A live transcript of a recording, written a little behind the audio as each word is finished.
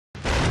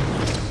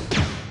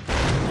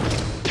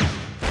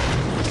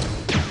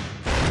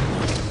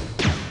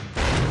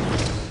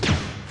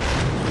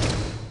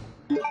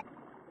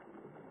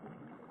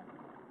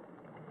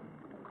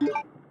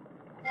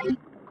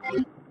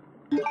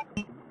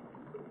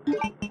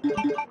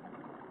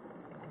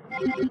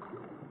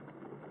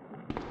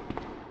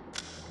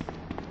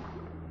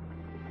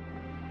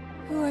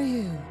Who are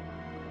you?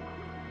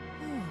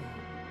 Oh,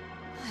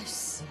 I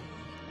see.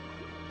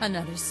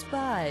 Another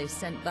spy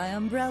sent by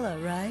Umbrella,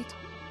 right?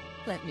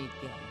 Let me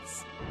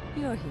guess.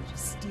 You're here to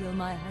steal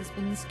my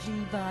husband's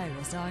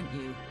G-Virus, aren't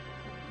you?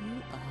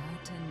 You are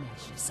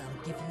tenacious,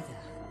 I'll give you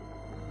that.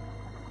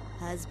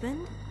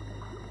 Husband?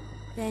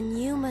 Then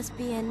you must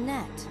be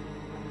Annette.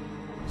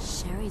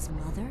 Sherry's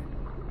mother?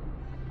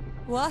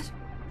 What?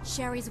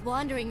 Sherry's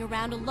wandering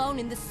around alone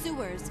in the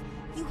sewers.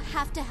 You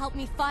have to help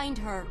me find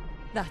her.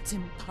 That's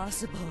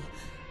impossible.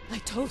 I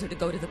told her to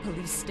go to the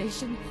police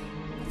station.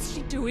 What's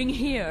she doing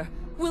here?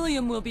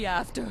 William will be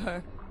after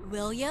her.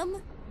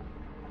 William?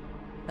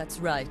 That's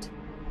right.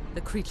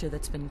 The creature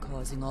that's been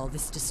causing all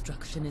this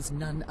destruction is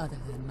none other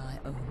than my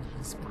own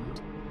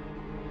husband.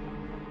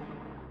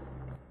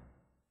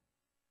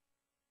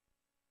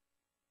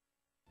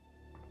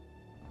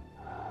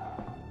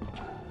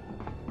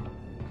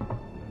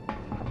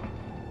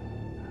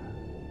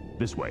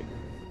 This way.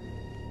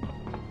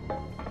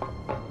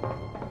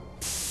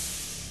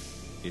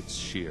 It's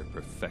sheer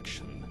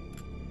perfection.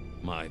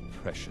 My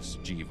precious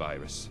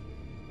G-Virus.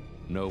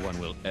 No one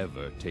will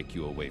ever take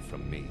you away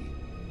from me.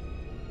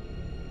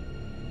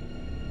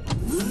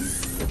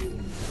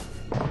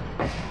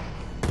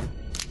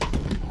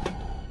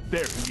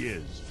 There he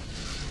is.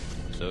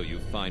 So you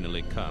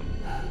finally come.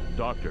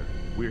 Doctor,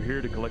 we're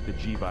here to collect the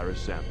G-Virus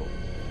sample.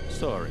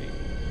 Sorry,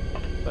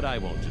 but I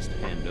won't just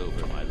hand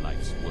over my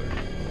life's work.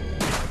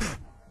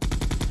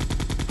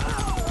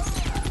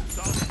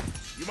 Stop!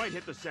 You might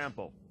hit the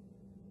sample.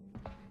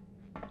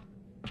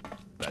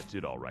 That's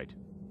it, all right.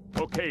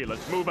 Okay,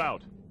 let's move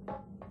out.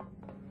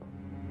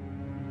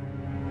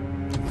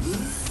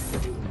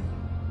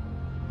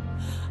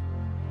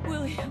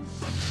 William!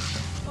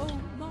 Oh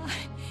my!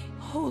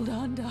 Hold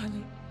on,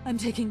 darling. I'm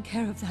taking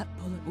care of that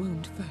bullet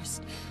wound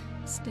first.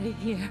 Stay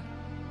here.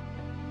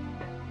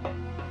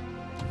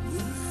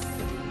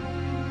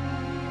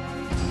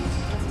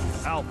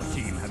 Alpha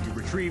team, have you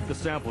retrieved the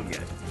sample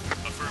yet?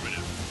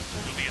 Affirmative.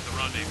 You'll be at the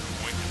rendezvous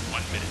point in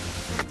 1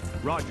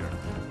 minute. Roger.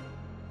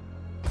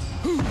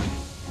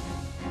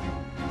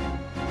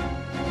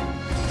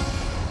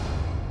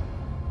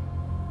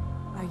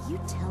 Are you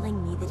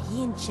telling me that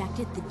he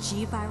injected the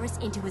G-Virus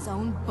into his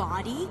own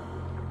body?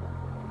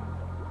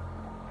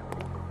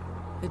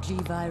 The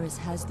G-Virus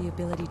has the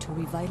ability to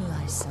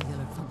revitalize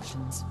cellular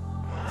functions.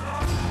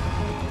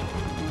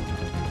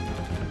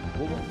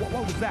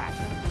 What was that?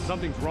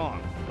 Something's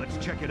wrong. Let's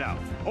check it out.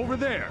 Over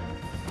there!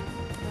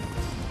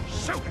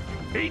 Shoot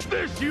it! Eat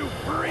this, you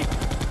freak!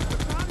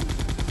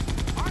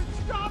 I'm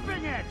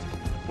stopping it!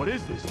 What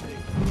is this thing?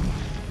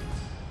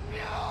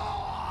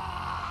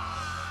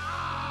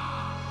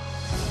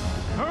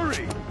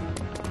 Hurry!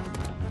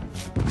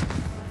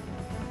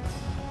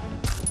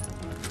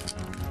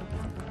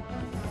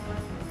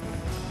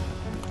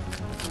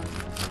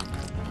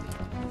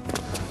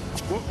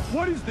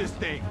 What is this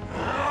thing?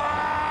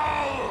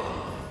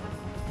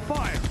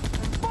 Fire!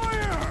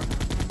 Fire!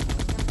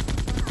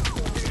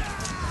 You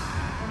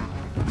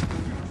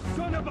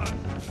son of a...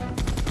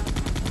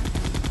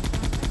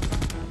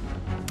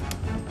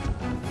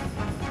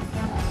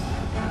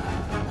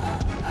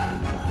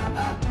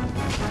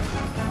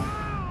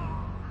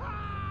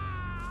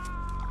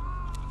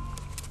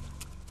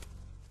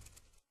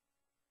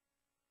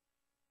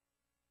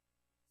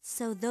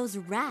 So those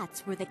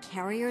rats were the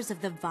carriers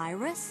of the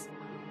virus?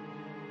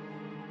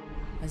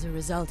 As a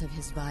result of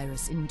his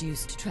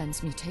virus-induced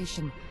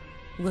transmutation,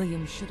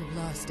 William should have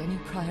lost any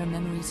prior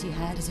memories he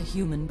had as a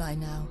human by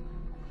now.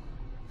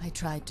 I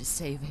tried to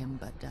save him,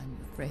 but I'm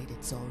afraid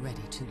it's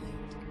already too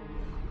late.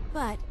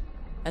 But...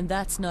 And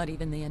that's not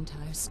even the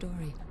entire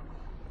story.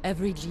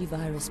 Every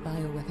G-Virus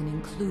bioweapon,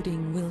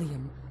 including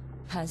William,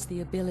 has the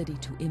ability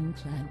to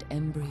implant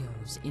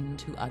embryos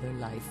into other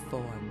life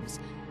forms.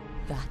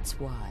 That's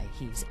why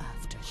he's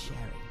after Sherry.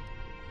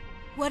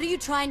 what are you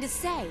trying to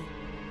say?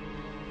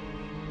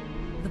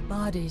 The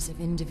bodies of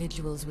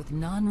individuals with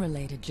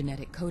non-related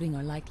genetic coding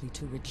are likely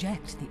to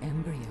reject the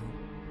embryo.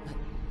 But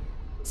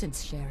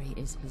since Sherry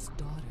is his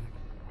daughter,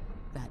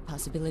 that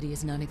possibility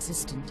is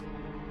non-existent.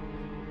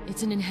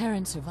 It's an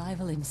inherent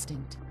survival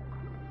instinct.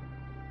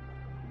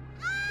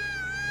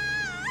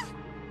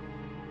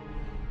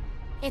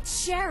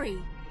 It's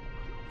Sherry!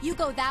 You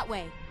go that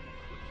way.